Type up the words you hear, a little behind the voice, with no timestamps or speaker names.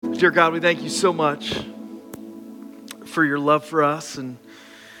Dear God, we thank you so much for your love for us. And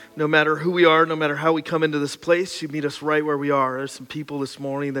no matter who we are, no matter how we come into this place, you meet us right where we are. There's some people this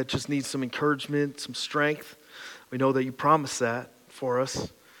morning that just need some encouragement, some strength. We know that you promised that for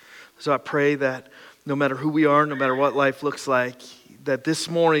us. So I pray that no matter who we are, no matter what life looks like, that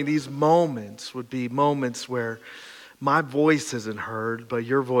this morning, these moments would be moments where my voice isn't heard, but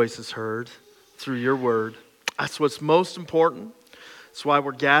your voice is heard through your word. That's what's most important. That's why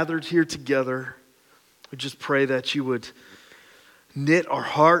we're gathered here together. We just pray that you would knit our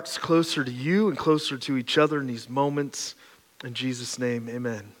hearts closer to you and closer to each other in these moments. In Jesus' name,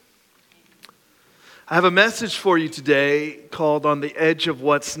 amen. I have a message for you today called On the Edge of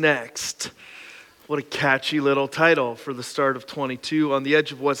What's Next. What a catchy little title for the start of 22, On the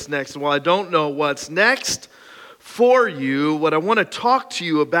Edge of What's Next. And while I don't know what's next for you, what I want to talk to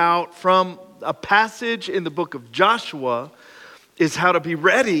you about from a passage in the book of Joshua is how to be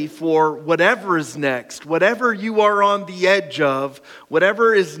ready for whatever is next, whatever you are on the edge of,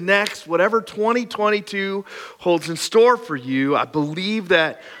 whatever is next, whatever 2022 holds in store for you. I believe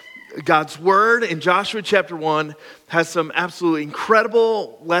that God's word in Joshua chapter 1 has some absolutely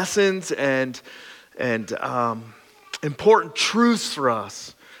incredible lessons and important truths for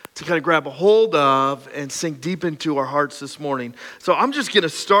us to kind of grab a hold of and sink deep into our hearts this morning. So I'm just going to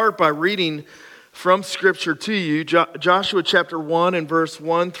start by reading from Scripture to you, Joshua chapter 1 and verse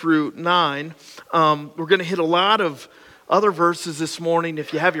 1 through 9. We're going to hit a lot of other verses this morning.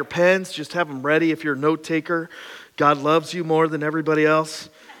 If you have your pens, just have them ready. If you're a note taker, God loves you more than everybody else.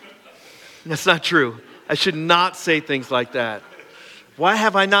 That's not true. I should not say things like that. Why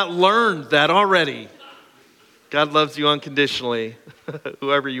have I not learned that already? God loves you unconditionally,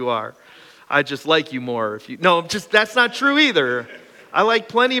 whoever you are. I just like you more. That's not true either. I like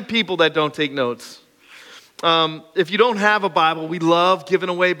plenty of people that don't take notes. If you don't have a Bible, we love giving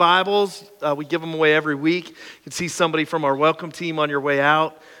away Bibles. We give them away every week. You can see somebody from our welcome team on your way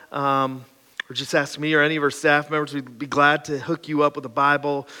out. Or just ask me or any of our staff members. We'd be glad to hook you up with a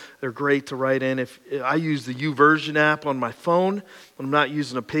Bible. They're great to write in. If I use the YouVersion app on my phone when I'm not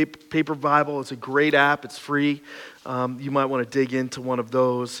using a paper Bible, it's a great app. It's free. You might want to dig into one of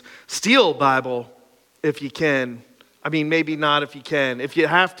those. Steal a Bible if you can. I mean, maybe not if you can. If you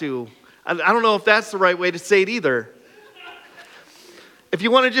have to, I don't know if that's the right way to say it either. If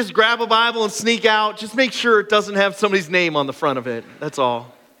you want to just grab a Bible and sneak out, just make sure it doesn't have somebody's name on the front of it. That's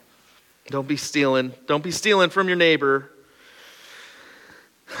all. Don't be stealing. Don't be stealing from your neighbor.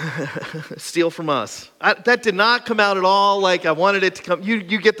 Steal from us. That did not come out at all like I wanted it to come. You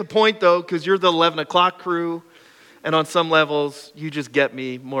get the point, though, because you're the 11 o'clock crew. And on some levels, you just get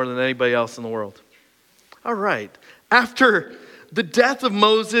me more than anybody else in the world. All right. After the death of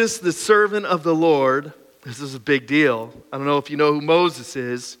Moses, the servant of the Lord, this is a big deal. I don't know if you know who Moses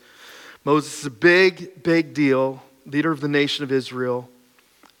is. Moses is a big, big deal. Leader of the nation of Israel.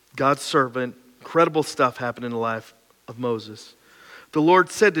 God's servant. Incredible stuff happened in the life of Moses. The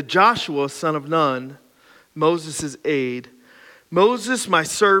Lord said to Joshua, son of Nun, Moses' aide, Moses, my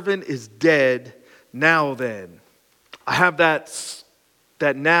servant, is dead. Now then. I have that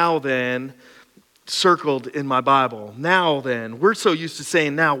now then circled in my Bible. Now then. We're so used to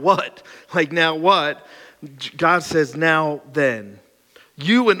saying now what? Like now what? God says now then.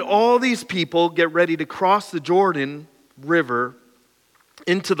 You and all these people get ready to cross the Jordan River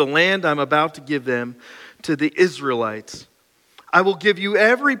into the land I'm about to give them to the Israelites. I will give you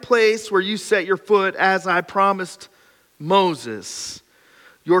every place where you set your foot as I promised Moses.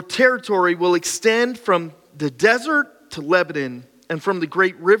 Your territory will extend from the desert to Lebanon, and from the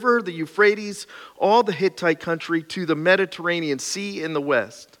great river, the Euphrates, all the Hittite country to the Mediterranean Sea in the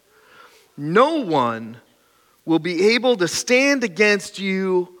west. No one will be able to stand against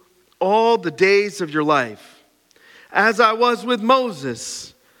you all the days of your life. As I was with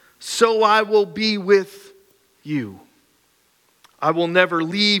Moses, so I will be with you. I will never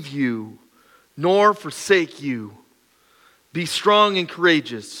leave you, nor forsake you. Be strong and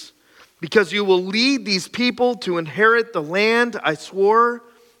courageous, because you will lead these people to inherit the land I swore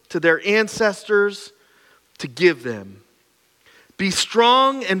to their ancestors to give them. Be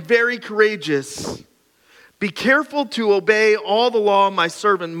strong and very courageous. Be careful to obey all the law my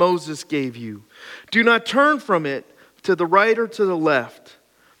servant Moses gave you. Do not turn from it to the right or to the left,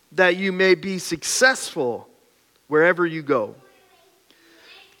 that you may be successful wherever you go.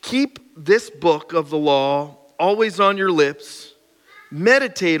 Keep this book of the law always on your lips.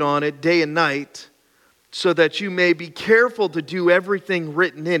 Meditate on it day and night, so that you may be careful to do everything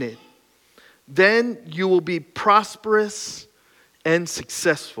written in it. Then you will be prosperous and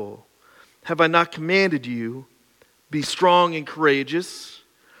successful. Have I not commanded you? Be strong and courageous.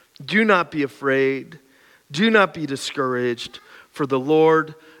 Do not be afraid. Do not be discouraged, for the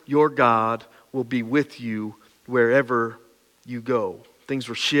Lord your God will be with you wherever you go. Things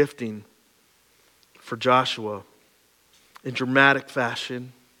were shifting for Joshua in dramatic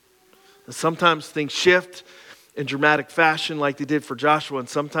fashion. And sometimes things shift in dramatic fashion like they did for Joshua, and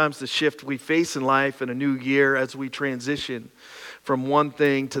sometimes the shift we face in life in a new year as we transition from one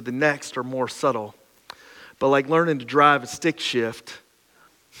thing to the next are more subtle. But like learning to drive a stick shift,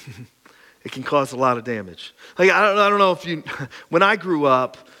 it can cause a lot of damage. Like I don't know if you, when I grew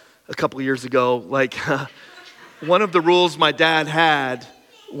up a couple of years ago, like one of the rules my dad had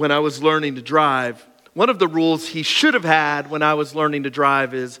when I was learning to drive, one of the rules he should have had when I was learning to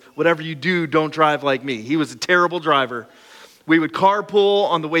drive is, whatever you do, don't drive like me. He was a terrible driver. We would carpool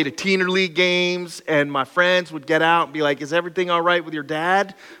on the way to Teener League games, and my friends would get out and be like, is everything all right with your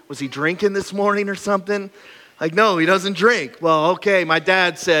dad? Was he drinking this morning or something? Like, no, he doesn't drink. Well, okay, my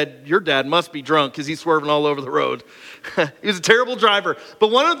dad said, your dad must be drunk because he's swerving all over the road. He was a terrible driver.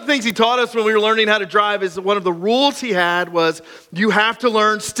 But one of the things he taught us when we were learning how to drive is one of the rules he had was you have to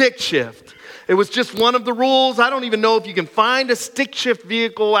learn stick shift. It was just one of the rules. I don't even know if you can find a stick shift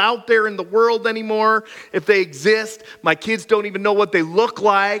vehicle out there in the world anymore, if they exist. My kids don't even know what they look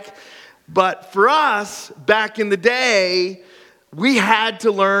like. But for us, back in the day, we had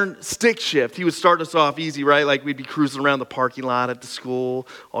to learn stick shift. He would start us off easy, right? Like we'd be cruising around the parking lot at the school.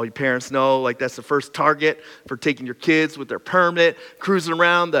 All you parents know, like that's the first target for taking your kids with their permit, cruising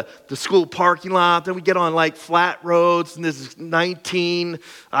around the school parking lot. Then we get on like flat roads, and this is 19,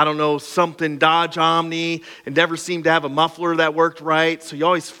 something Dodge Omni. It never seemed to have a muffler that worked right. So you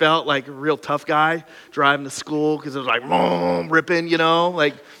always felt like a real tough guy driving to school because it was like, ripping,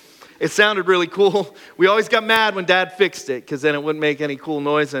 like. It sounded really cool. We always got mad when Dad fixed it because then it wouldn't make any cool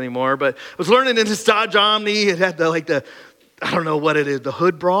noise anymore. But I was learning in this Dodge Omni. It had the I don't know what it is, the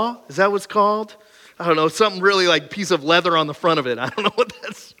hood bra? Is that what it's called? I don't know, something really like piece of leather on the front of it. I don't know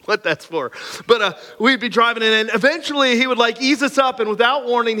what that's for. But we'd be driving in, and eventually he would like ease us up, and without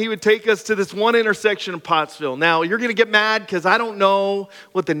warning, he would take us to this one intersection in Pottsville. Now, you're going to get mad because I don't know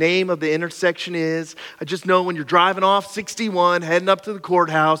what the name of the intersection is. I just know when you're driving off 61, heading up to the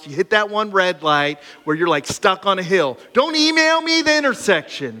courthouse, you hit that one red light where you're like stuck on a hill. Don't email me the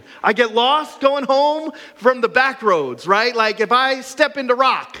intersection. I get lost going home from the back roads, right? Like if I step into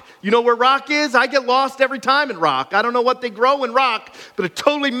rock, you know where rock is? I get lost every time in rock. I don't know what they grow in rock, but it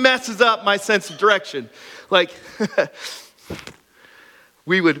totally messes up my sense of direction. Like,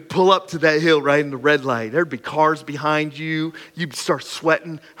 we would pull up to that hill right in the red light. There'd be cars behind you. You'd start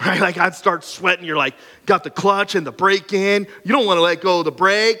sweating, right? Like I'd start sweating. You're like, got the clutch and the brake in. You don't want to let go of the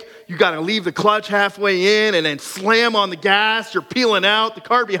brake. You got to leave the clutch halfway in and then slam on the gas. You're peeling out. The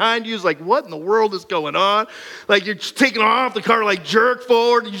car behind you is like, what in the world is going on? Like you're taking off. The car like jerked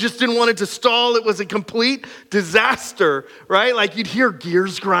forward. You just didn't want it to stall. It was a complete disaster, right? Like you'd hear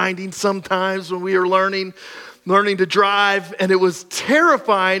gears grinding sometimes when we were learning to drive, and it was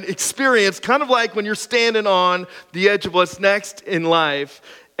terrifying experience, kind of like when you're standing on the edge of what's next in life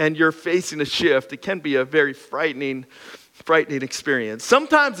and you're facing a shift. It can be a very frightening experience.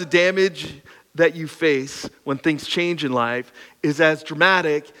 Sometimes the damage that you face when things change in life is as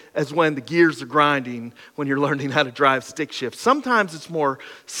dramatic as when the gears are grinding when you're learning how to drive stick shift. Sometimes it's more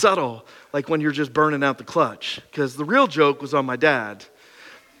subtle, like when you're just burning out the clutch, because the real joke was on my dad.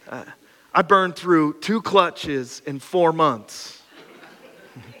 I burned through 2 clutches in 4 months.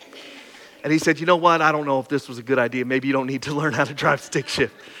 And he said, you know what? I don't know if this was a good idea. Maybe you don't need to learn how to drive stick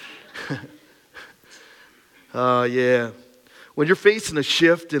shift. Yeah. When you're facing a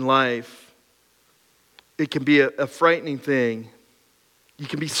shift in life, it can be a frightening thing. You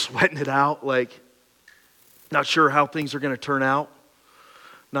can be sweating it out, like not sure how things are going to turn out,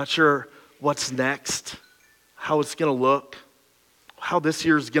 not sure what's next, how it's going to look, how this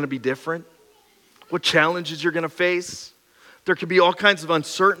year is going to be different, what challenges you're going to face. There could be all kinds of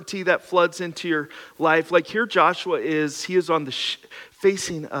uncertainty that floods into your life. Like here Joshua is, he is on the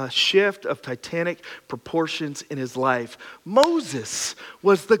facing a shift of titanic proportions in his life. Moses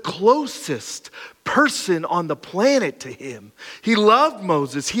was the closest person on the planet to him. He loved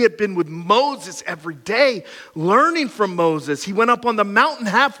Moses. He had been with Moses every day, learning from Moses. He went up on the mountain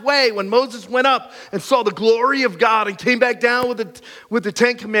halfway when Moses went up and saw the glory of God and came back down with the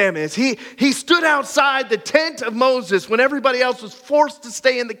 10 Commandments. He stood outside the tent of Moses when everybody else was forced to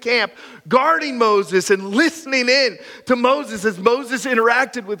stay in the camp, guarding Moses and listening in to Moses as Moses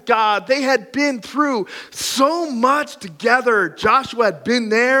interacted with God. They had been through so much together. Joshua had been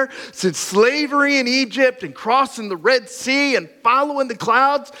there since slavery in Egypt and crossing the Red Sea and following the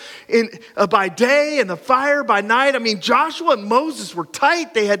clouds by day and the fire by night. I mean, Joshua and Moses were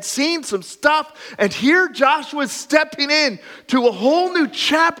tight. They had seen some stuff. And here Joshua is stepping in to a whole new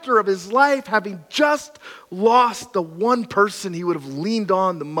chapter of his life, having just lost the one person he would have leaned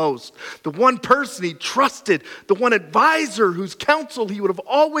on the most, the one person he trusted, the one advisor whose counsel he would have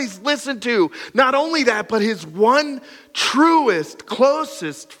always listened to. Not only that, but his one truest,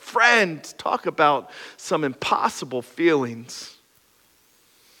 closest friend. Talk about some impossible feelings.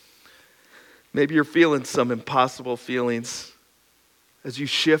 Maybe you're feeling some impossible feelings as you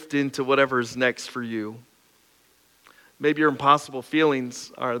shift into whatever is next for you. Maybe your impossible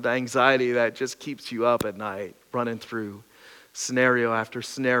feelings are the anxiety that just keeps you up at night, running through scenario after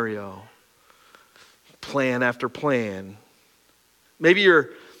scenario, plan after plan. Maybe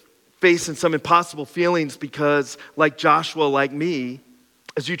you're facing some impossible feelings because, like Joshua, like me,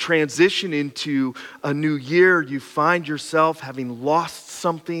 as you transition into a new year, you find yourself having lost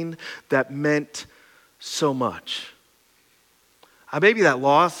something that meant so much. Maybe that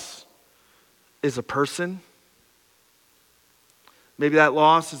loss is a person. Maybe that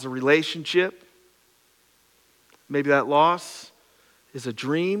loss is a relationship. Maybe that loss is a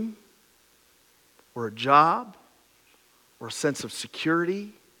dream or a job or a sense of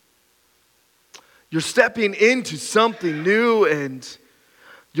security. You're stepping into something new and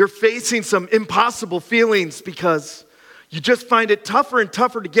you're facing some impossible feelings because you just find it tougher and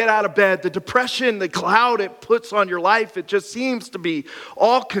tougher to get out of bed. The depression, the cloud it puts on your life, it just seems to be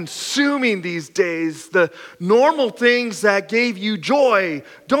all consuming these days. The normal things that gave you joy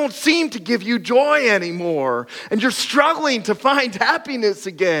don't seem to give you joy anymore. And you're struggling to find happiness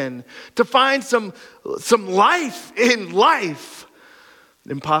again, to find some life in life.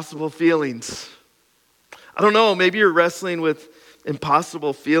 Impossible feelings. I don't know, maybe you're wrestling with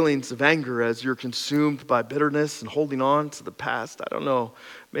impossible feelings of anger as you're consumed by bitterness and holding on to the past. I don't know.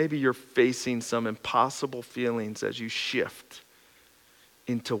 Maybe you're facing some impossible feelings as you shift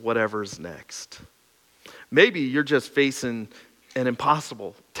into whatever's next. Maybe you're just facing an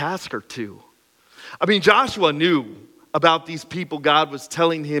impossible task or two. I mean, Joshua knew about these people God was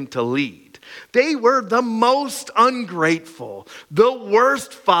telling him to lead. They were the most ungrateful, the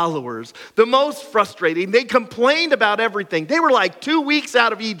worst followers, the most frustrating. They complained about everything. They were like 2 weeks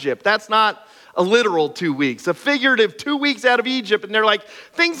out of Egypt. That's not a literal 2 weeks, a figurative 2 weeks out of Egypt. And they're like,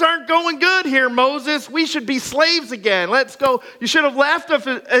 things aren't going good here, Moses. We should be slaves again. Let's go. You should have left us.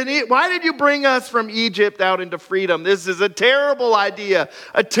 Why did you bring us from Egypt out into freedom? This is a terrible idea,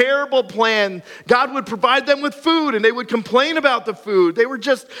 a terrible plan. God would provide them with food and they would complain about the food. They were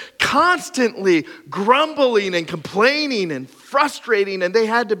just constantly grumbling and complaining and frustrating, and they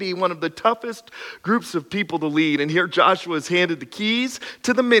had to be one of the toughest groups of people to lead. And here Joshua is handed the keys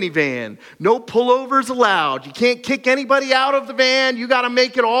to the minivan. No pullovers allowed. You can't kick anybody out of the van. You got to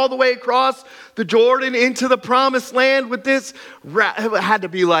make it all the way across the Jordan into the promised land with this. It had to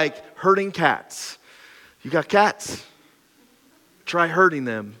be like herding cats. You got cats? Try herding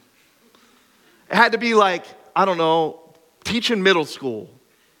them. It had to be like, I don't know, teaching middle school.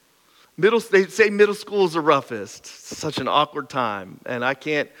 They say middle school is the roughest. It's such an awkward time. And I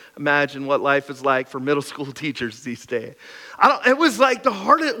can't imagine what life is like for middle school teachers these days. It was like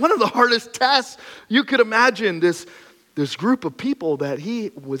one of the hardest tasks you could imagine. This group of people that he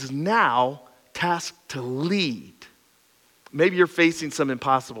was now tasked to lead. Maybe you're facing some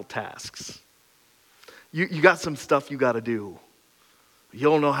impossible tasks. You got some stuff you got to do. You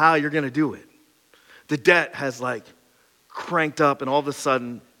don't know how you're going to do it. The debt has like cranked up and all of a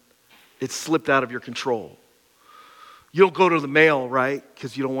sudden it's slipped out of your control. You don't go to the mail, right?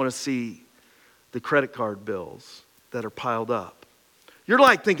 Because you don't want to see the credit card bills that are piled up. You're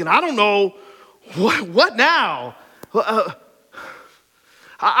like thinking, I don't know, what now?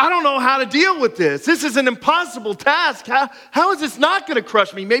 I don't know how to deal with this. This is an impossible task. How is this not going to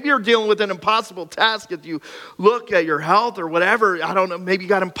crush me? Maybe you're dealing with an impossible task as you look at your health or whatever. I don't know. Maybe you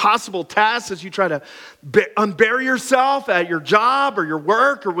got impossible tasks as you try to unbury yourself at your job or your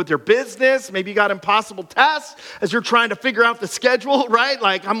work or with your business. Maybe you got impossible tasks as you're trying to figure out the schedule, right?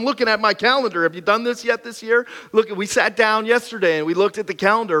 Like I'm looking at my calendar. Have you done this yet this year? Look, we sat down yesterday and we looked at the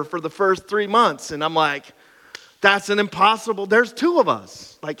calendar for the first 3 months and I'm like, that's an impossible, there's 2 of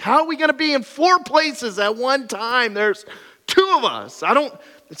us. Like, how are we going to be in 4 places at one time? There's 2 of us.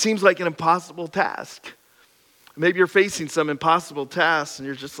 It seems like an impossible task. Maybe you're facing some impossible tasks and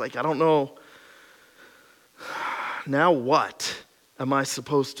you're just like, I don't know. Now what am I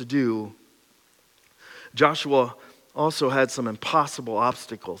supposed to do? Joshua also had some impossible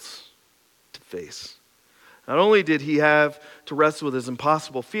obstacles to face. Not only did he have to wrestle with his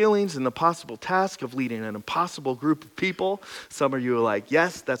impossible feelings and the possible task of leading an impossible group of people. Some of you are like,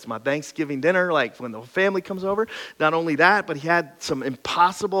 yes, that's my Thanksgiving dinner, like when the whole family comes over. Not only that, but he had some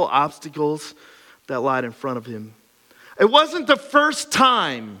impossible obstacles that lied in front of him. It wasn't the first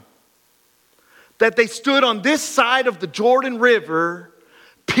time that they stood on this side of the Jordan River,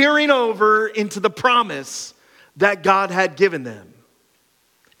 peering over into the promise that God had given them.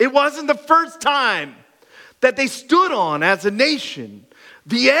 It wasn't the first time that they stood on as a nation,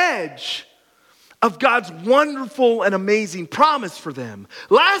 the edge of God's wonderful and amazing promise for them.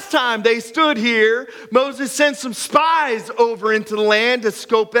 Last time they stood here, Moses sent some spies over into the land to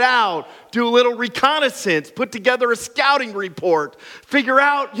scope it out, do a little reconnaissance, put together a scouting report, figure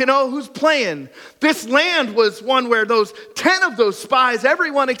out, who's playing. This land was one where 10 of those spies,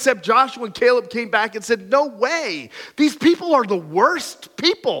 everyone except Joshua and Caleb came back and said, no way. These people are the worst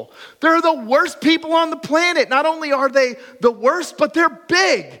people. They're the worst people on the planet. Not only are they the worst, but they're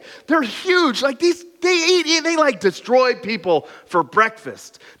big. They're huge. Like they destroy people for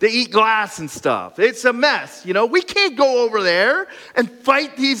breakfast. They eat glass and stuff. It's a mess. We can't go over there and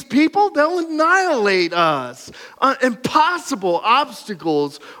fight these people. They'll annihilate us. Impossible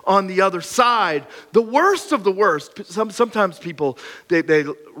obstacles on the other side. The worst of the worst. Sometimes people, they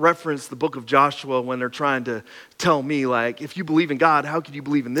reference the book of Joshua when they're trying to tell me, like, if you believe in God, how could you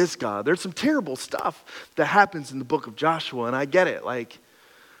believe in this God? There's some terrible stuff that happens in the book of Joshua, and I get it. Like,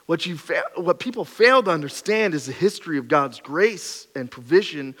 what people fail to understand is the history of God's grace and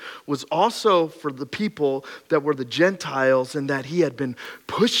provision was also for the people that were the Gentiles, and that he had been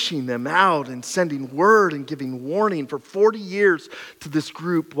pushing them out and sending word and giving warning for 40 years to this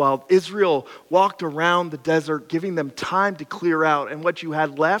group while Israel walked around the desert, giving them time to clear out. And what you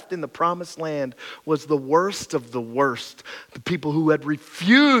had left in the promised land was the worst of the worst, the people who had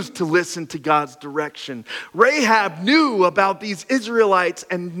refused to listen to God's direction. Rahab knew about these Israelites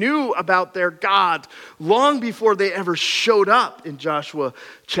and knew about their God long before they ever showed up in Joshua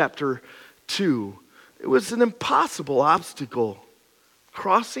chapter 2. It was an impossible obstacle.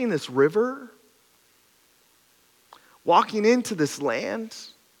 Crossing this river, walking into this land,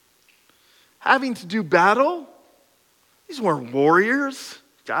 having to do battle. These weren't warriors,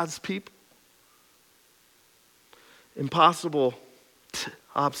 God's people. Impossible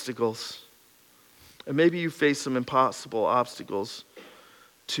obstacles. And maybe you face some impossible obstacles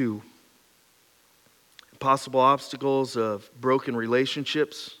too. Impossible obstacles of broken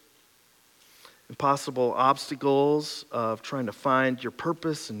relationships. Impossible obstacles of trying to find your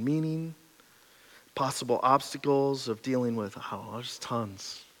purpose and meaning. Possible obstacles of dealing with, there's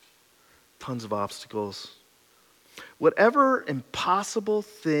tons of obstacles. Whatever impossible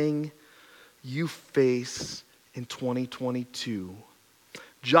thing you face in 2022,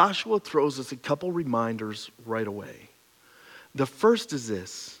 Joshua throws us a couple reminders right away. The first is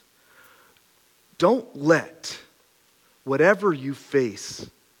this: don't let whatever you face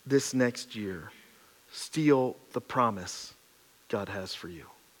this next year steal the promise God has for you.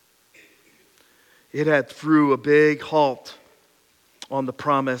 It had threw a big halt on the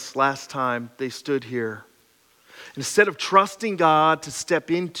promise last time they stood here. Instead of trusting God to step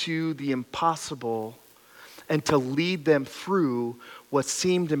into the impossible and to lead them through what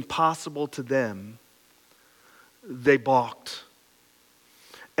seemed impossible to them, they balked.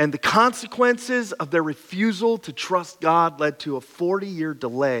 And the consequences of their refusal to trust God led to a 40-year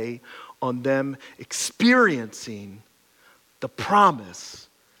delay on them experiencing the promise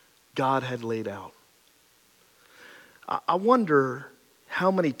God had laid out. I wonder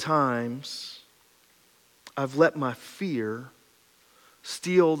how many times I've let my fear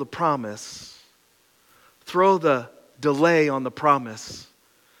steal the promise, throw the delay on the promise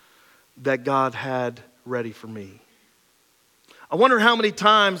that God had ready for me. I wonder how many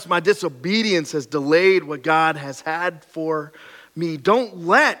times my disobedience has delayed what God has had for me. Don't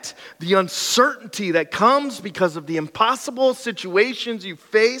let the uncertainty that comes because of the impossible situations you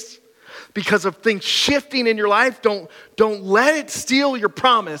face, because of things shifting in your life, don't let it steal your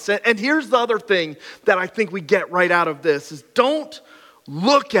promise. And here's the other thing that I think we get right out of this is don't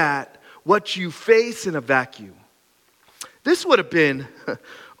look at what you face in a vacuum. This would have been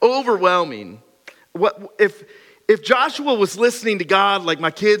overwhelming. What if Joshua was listening to God like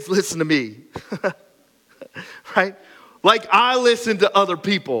my kids listen to me, right? Like I listen to other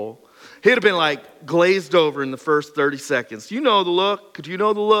people, he'd have been like, like glazed over in the first 30 seconds. You know the look. Could you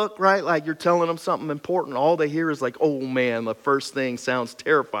know the look, right? Like you're telling them something important. All they hear is like, oh man, the first thing sounds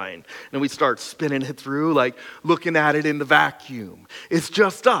terrifying. And we start spinning it through, like looking at it in the vacuum. It's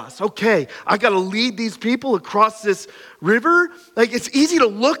just us. Okay, I got to lead these people across this river. Like it's easy to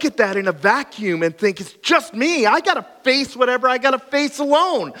look at that in a vacuum and think it's just me. I got to face whatever I got to face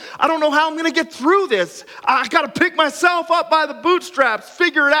alone. I don't know how I'm going to get through this. I got to pick myself up by the bootstraps,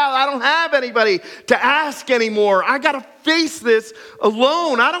 figure it out. I don't have anybody to ask anymore. I got to face this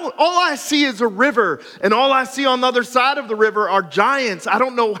alone. All I see is a river, and all I see on the other side of the river are giants. I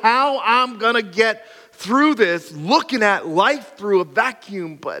don't know how I'm going to get through this, looking at life through a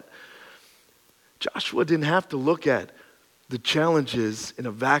vacuum. But Joshua didn't have to look at the challenges in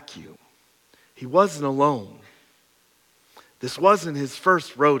a vacuum. He wasn't alone. This wasn't his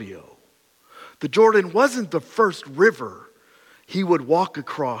first rodeo. The Jordan wasn't the first river he would walk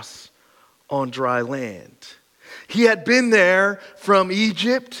across on dry land. He had been there from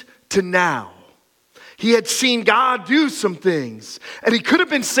Egypt to now. He had seen God do some things, and he could have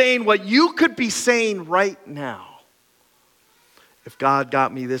been saying what you could be saying right now. If God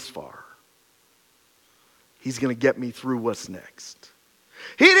got me this far, he's going to get me through what's next.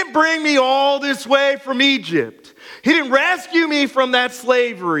 He didn't bring me all this way from Egypt. He didn't rescue me from that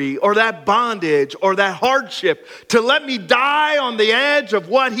slavery or that bondage or that hardship to let me die on the edge of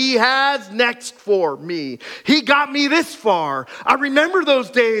what he has next for me. He got me this far. I remember those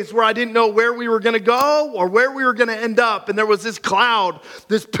days where I didn't know where we were going to go or where we were going to end up. And there was this cloud,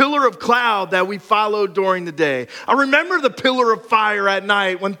 this pillar of cloud that we followed during the day. I remember the pillar of fire at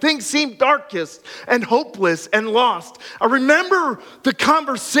night when things seemed darkest and hopeless and lost. I remember the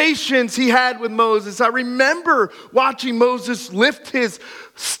conversations he had with Moses. I remember watching Moses lift his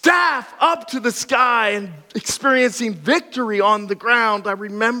staff up to the sky and experiencing victory on the ground. I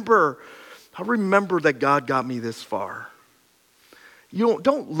remember that God got me this far.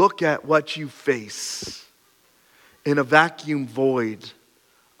 Don't look at what you face in a vacuum void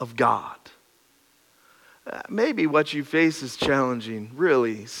of God. Maybe what you face is challenging,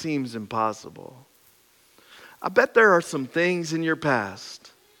 really seems impossible. I bet there are some things in your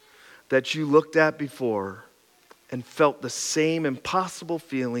past that you looked at before and felt the same impossible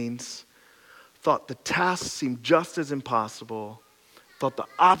feelings, thought the tasks seemed just as impossible, thought the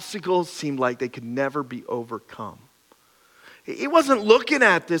obstacles seemed like they could never be overcome. He wasn't looking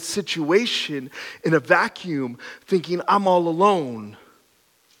at this situation in a vacuum thinking, I'm all alone.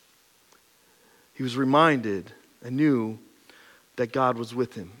 He was reminded and knew that God was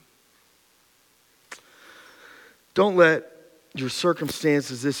with him. Don't let your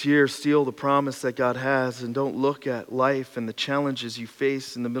circumstances this year steal the promise that God has, and don't look at life and the challenges you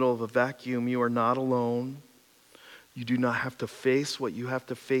face in the middle of a vacuum. You are not alone. You do not have to face what you have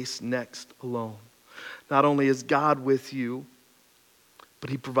to face next alone. Not only is God with you, but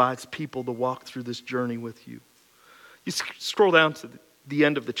he provides people to walk through this journey with you. You scroll down to the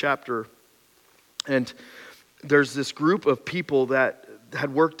end of the chapter, and there's this group of people that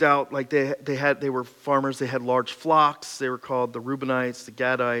had worked out, like they were farmers, they had large flocks, they were called the Reubenites, the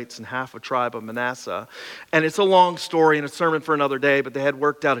Gadites, and half a tribe of Manasseh. And it's a long story and a sermon for another day, but they had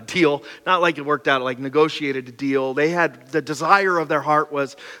worked out a deal, not like it worked out, like negotiated a deal. They had, the desire of their heart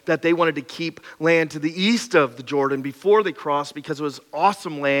was that they wanted to keep land to the east of the Jordan before they crossed, because it was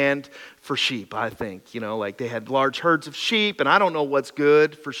awesome land for sheep, I think. Like they had large herds of sheep, and I don't know what's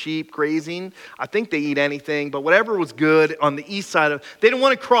good for sheep grazing. I think they eat anything, but whatever was good on the east side of, they didn't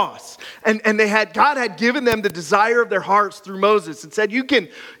want to cross. And God had given them the desire of their hearts through Moses and said, you can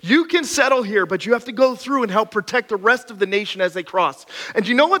settle here, but you have to go through and help protect the rest of the nation as they cross. And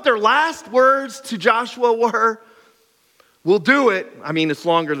you know what their last words to Joshua were? We'll do it. I mean, it's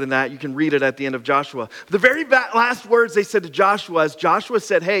longer than that. You can read it at the end of Joshua. The very last words they said to Joshua, as Joshua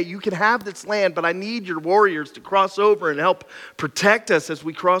said, hey, you can have this land, but I need your warriors to cross over and help protect us as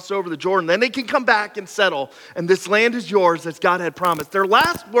we cross over the Jordan. Then they can come back and settle, and this land is yours as God had promised. Their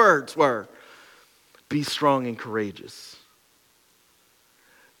last words were, be strong and courageous.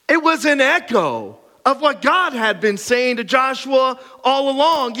 It was an echo of what God had been saying to Joshua all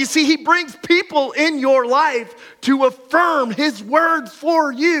along. You see, he brings people in your life to affirm his words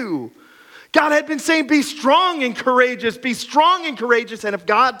for you. God had been saying, be strong and courageous, be strong and courageous. And if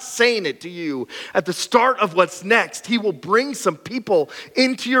God's saying it to you at the start of what's next, he will bring some people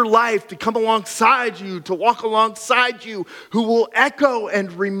into your life to come alongside you, to walk alongside you, who will echo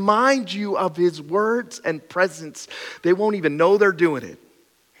and remind you of his words and presence. They won't even know they're doing it,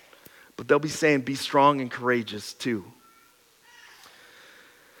 but they'll be saying, be strong and courageous too.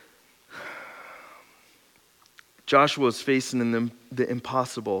 Joshua is facing the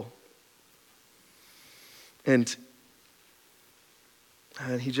impossible. And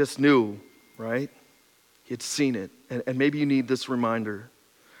he just knew, right? He had seen it. And maybe you need this reminder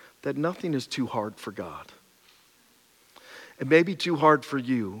that nothing is too hard for God. It may be too hard for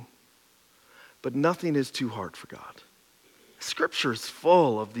you, but nothing is too hard for God. Scripture is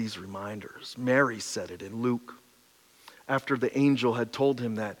full of these reminders. Mary said it in Luke. After the angel had told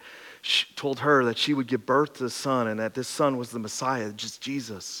her that she would give birth to a son and that this son was the Messiah, just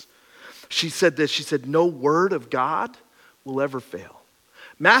Jesus. She said this, she said, no word of God will ever fail.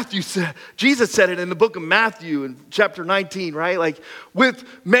 Jesus said it in the book of Matthew in chapter 19, right? Like, with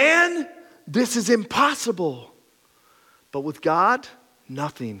man, this is impossible. But with God,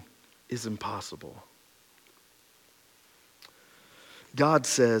 nothing is impossible. God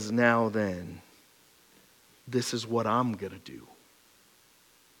says, now then, this is what I'm going to do.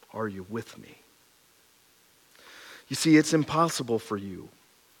 Are you with me? You see, it's impossible for you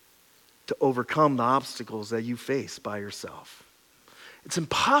to overcome the obstacles that you face by yourself. It's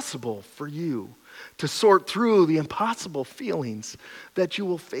impossible for you to sort through the impossible feelings that you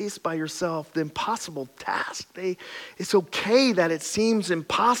will face by yourself, the impossible task. It's okay that it seems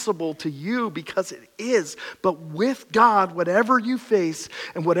impossible to you because it is. But with God, whatever you face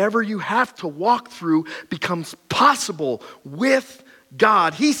and whatever you have to walk through becomes possible with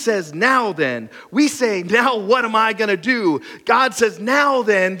God. He says, now then. We say, now what am I going to do? God says, now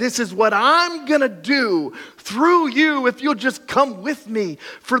then, this is what I'm going to do through you if you'll just come with me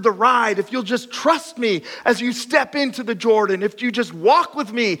for the ride, if you'll just trust me as you step into the Jordan, if you just walk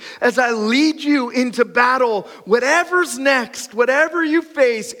with me as I lead you into battle, whatever's next, whatever you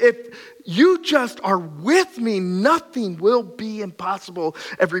face, if you just are with me, nothing will be impossible.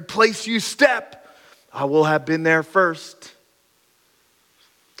 Every place you step, I will have been there first.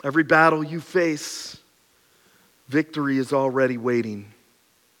 Every battle you face, victory is already waiting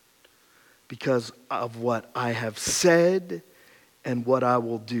because of what I have said and what I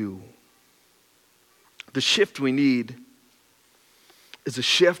will do. The shift we need is a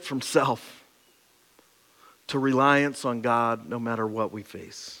shift from self to reliance on God no matter what we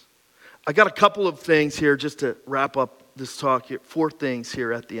face. I got a couple of things here just to wrap up this talk here, 4 things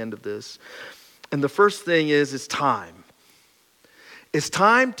here at the end of this. And the first thing is time. It's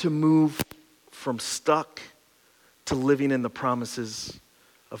time to move from stuck to living in the promises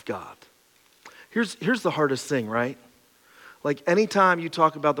of God. Here's the hardest thing, right? Like, anytime you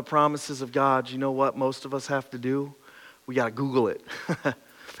talk about the promises of God, you know what most of us have to do? We got to Google it.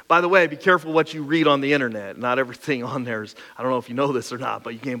 By the way, be careful what you read on the internet. Not everything on there is, I don't know if you know this or not,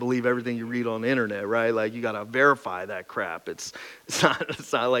 but you can't believe everything you read on the internet, right? Like, you got to verify that crap. It's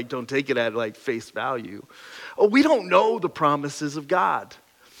not like, don't take it at like face value. Oh, we don't know the promises of God.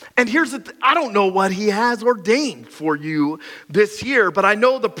 And here's I don't know what he has ordained for you this year, but I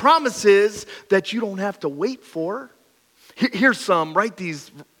know the promises that you don't have to wait for. Here's some, write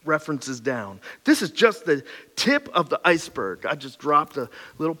these references down. This is just the tip of the iceberg. I just dropped a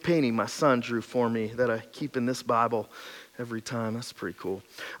little painting my son drew for me that I keep in this Bible every time. That's pretty cool.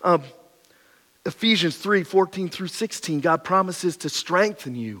 Ephesians 3:14 through 16, God promises to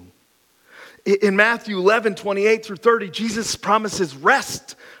strengthen you. In Matthew 11:28 through 30, Jesus promises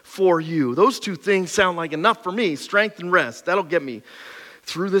rest for you. Those 2 things sound like enough for me, strength and rest. That'll get me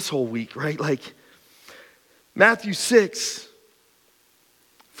through this whole week, right? Like Matthew 6,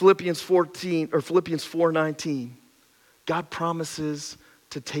 Philippians 4:19, God promises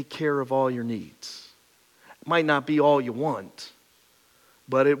to take care of all your needs. It might not be all you want,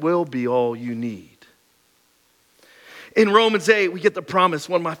 but it will be all you need. In Romans 8, we get the promise,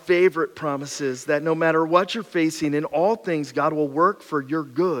 one of my favorite promises, that no matter what you're facing, in all things, God will work for your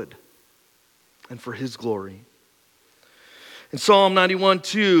good and for his glory. In Psalm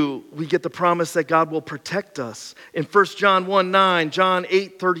 91:2, we get the promise that God will protect us. In 1 John 1:9, John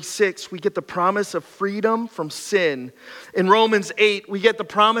 8:36, we get the promise of freedom from sin. In Romans 8, we get the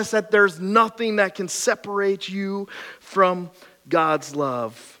promise that there's nothing that can separate you from God's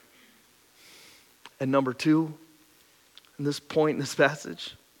love. And number 2, in this point in this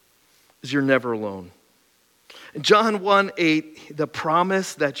passage, is you're never alone. In John 1:8, the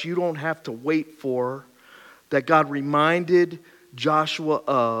promise that you don't have to wait for, that God reminded Joshua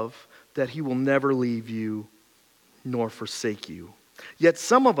of, that he will never leave you nor forsake you. Yet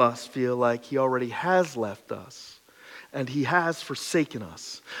some of us feel like he already has left us and he has forsaken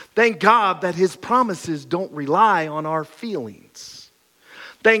us. Thank God that his promises don't rely on our feelings.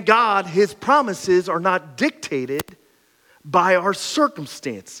 Thank God his promises are not dictated by our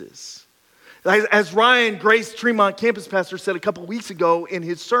circumstances. As Ryan Grace Tremont campus pastor said a couple weeks ago in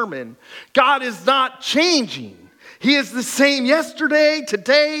his sermon, God is not changing. He is the same yesterday,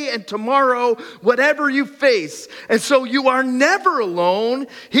 today, and tomorrow, whatever you face. And so you are never alone.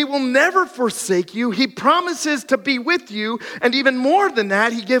 He will never forsake you. He promises to be with you. And even more than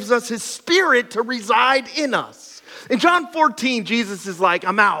that, he gives us his Spirit to reside in us. In John 14, Jesus is like,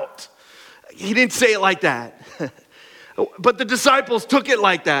 I'm out. He didn't say it like that. But the disciples took it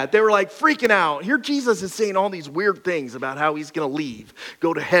like that. They were like freaking out. Here Jesus is saying all these weird things about how he's going to leave,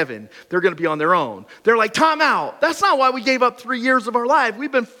 go to heaven. They're going to be on their own. They're like, time out. That's not why we gave up 3 years of our life.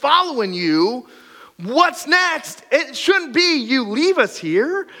 We've been following you. What's next? It shouldn't be you leave us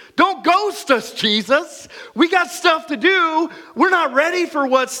here. Don't ghost us, Jesus. We got stuff to do. We're not ready for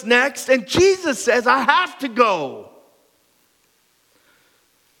what's next. And Jesus says, I have to go.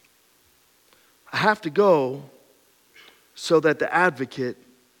 I have to go so that the advocate,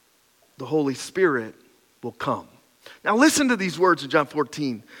 the Holy Spirit, will come. Now listen to these words in John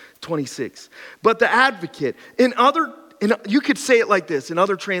 14:26. But the advocate, you could say it like this. In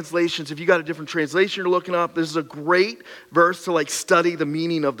other translations, if you got a different translation you're looking up, this is a great verse to study the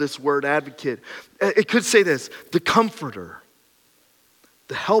meaning of this word advocate. It could say this: the comforter,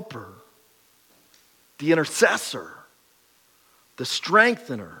 the helper, the intercessor, the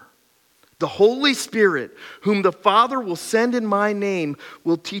strengthener. The Holy Spirit, whom the Father will send in my name,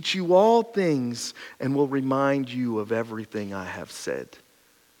 will teach you all things and will remind you of everything I have said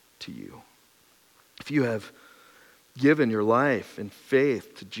to you. If you have given your life in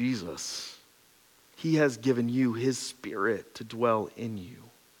faith to Jesus, he has given you his Spirit to dwell in you.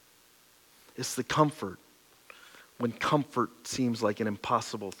 It's the comfort when comfort seems like an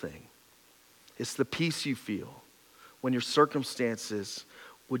impossible thing. It's the peace you feel when your circumstances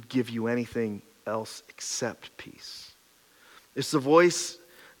would give you anything else except peace. It's the voice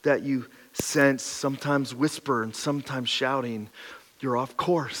that you sense, sometimes whisper and sometimes shouting, you're off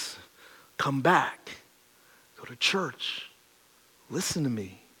course. Come back. Go to church. Listen to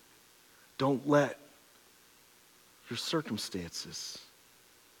me. Don't let your circumstances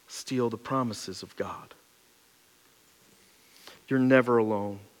steal the promises of God. You're never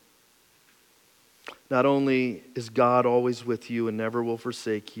alone. Not only is God always with you and never will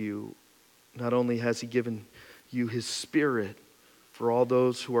forsake you, not only has he given you his Spirit for all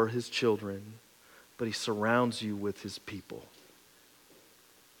those who are his children, but he surrounds you with his people.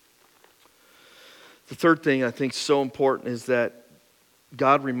 The third thing I think is so important is that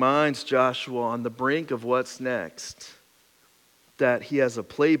God reminds Joshua on the brink of what's next that he has a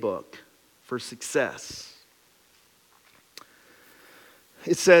playbook for success.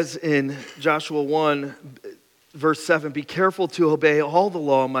 It says in Joshua 1, verse 7, be careful to obey all the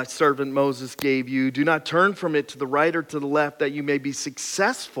law my servant Moses gave you. Do not turn from it to the right or to the left, that you may be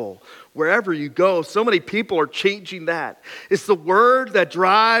successful wherever you go. So many people are changing that. It's the word that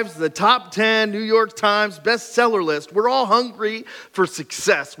drives the top 10 New York Times bestseller list. We're all hungry for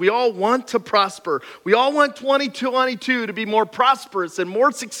success. We all want to prosper. We all want 2022 to be more prosperous and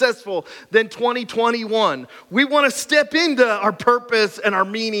more successful than 2021. We want to step into our purpose and our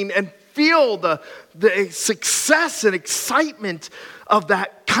meaning and feel the success and excitement of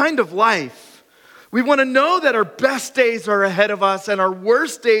that kind of life. We want to know that our best days are ahead of us and our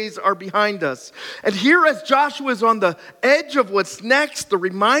worst days are behind us. And here, as Joshua is on the edge of what's next, the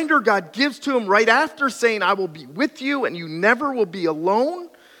reminder God gives to him right after saying, I will be with you and you never will be alone,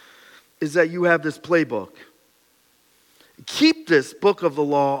 is that you have this playbook. Keep this book of the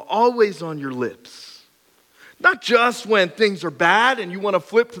law always on your lips. Not just when things are bad and you want to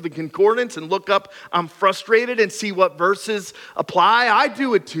flip to the concordance and look up, I'm frustrated, and see what verses apply. I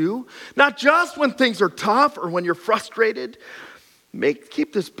do it too. Not just when things are tough or when you're frustrated.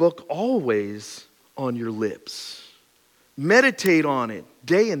 Keep this book always on your lips. Meditate on it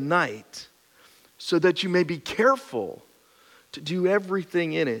day and night so that you may be careful to do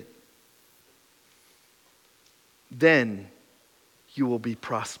everything in it. Then you will be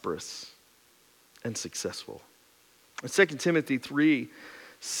prosperous and successful. In 2 Timothy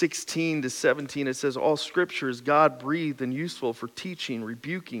 3:16-17, it says, all scripture is God-breathed and useful for teaching,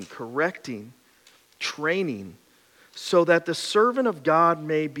 rebuking, correcting, training, so that the servant of God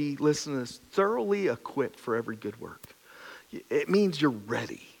may be, listen to this, thoroughly equipped for every good work. It means you're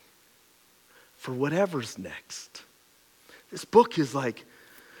ready for whatever's next. This book is like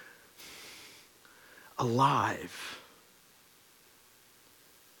alive.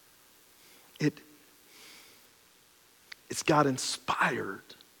 It's God inspired.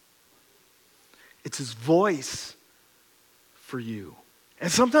 It's his voice for you.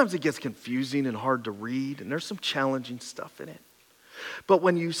 And sometimes it gets confusing and hard to read, and there's some challenging stuff in it. But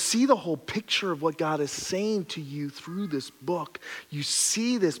when you see the whole picture of what God is saying to you through this book, you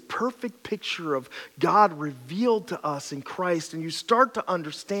see this perfect picture of God revealed to us in Christ, and you start to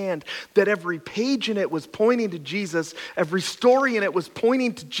understand that every page in it was pointing to Jesus, every story in it was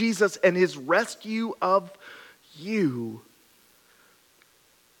pointing to Jesus and his rescue of you.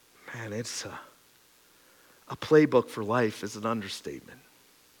 Man, it's a playbook for life is an understatement.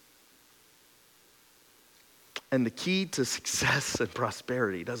 And the key to success and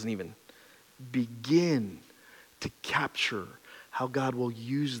prosperity doesn't even begin to capture how God will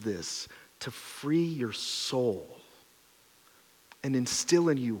use this to free your soul and instill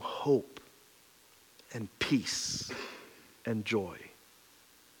in you hope and peace and joy.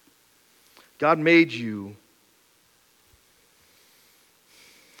 God made you.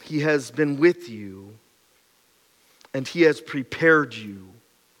 He has been with you, and he has prepared you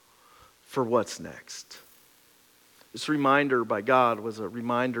for what's next. This reminder by God was a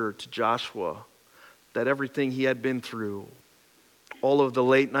reminder to Joshua that everything he had been through, all of the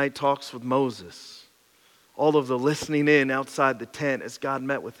late night talks with Moses, all of the listening in outside the tent as God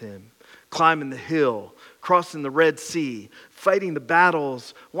met with him, climbing the hill, crossing the Red Sea, fighting the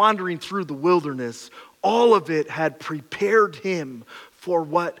battles, wandering through the wilderness, all of it had prepared him for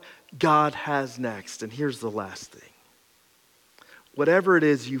what God has next. And here's the last thing. Whatever it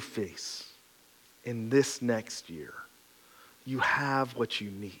is you face in this next year, you have what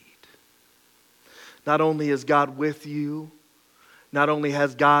you need. Not only is God with you, not only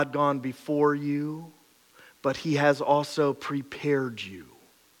has God gone before you, but he has also prepared you.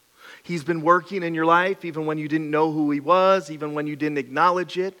 He's been working in your life even when you didn't know who he was, even when you didn't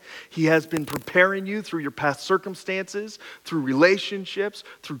acknowledge it. He has been preparing you through your past circumstances, through relationships,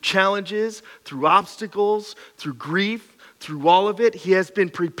 through challenges, through obstacles, through grief, through all of it. He has been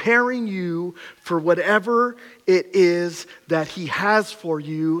preparing you for whatever it is that he has for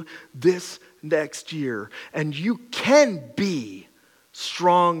you this next year. And you can be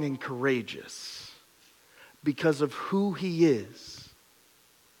strong and courageous because of who he is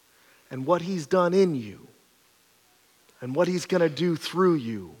and what he's done in you and what he's going to do through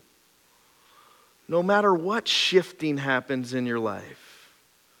you. No matter what shifting happens in your life,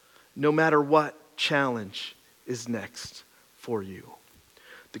 no matter what challenge is next for you.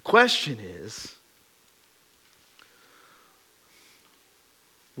 The question is,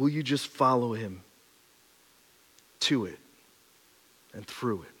 will you just follow him to it and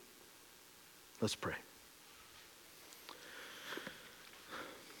through it? Let's pray.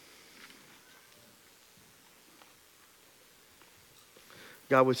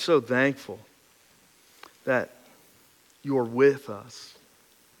 God, we're so thankful that you are with us.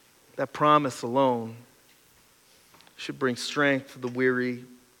 That promise alone should bring strength to the weary,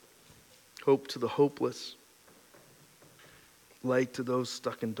 hope to the hopeless, light to those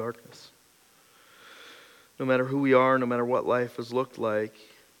stuck in darkness. No matter who we are, no matter what life has looked like,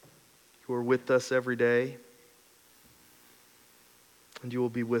 you are with us every day, and you will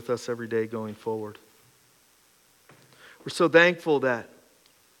be with us every day going forward. We're so thankful that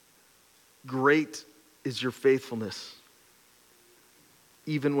great is your faithfulness,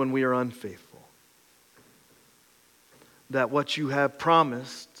 even when we are unfaithful. That what you have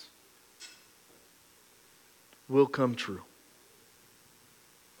promised will come true.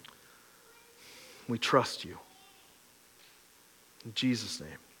 We trust you. In Jesus' name,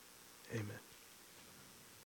 amen.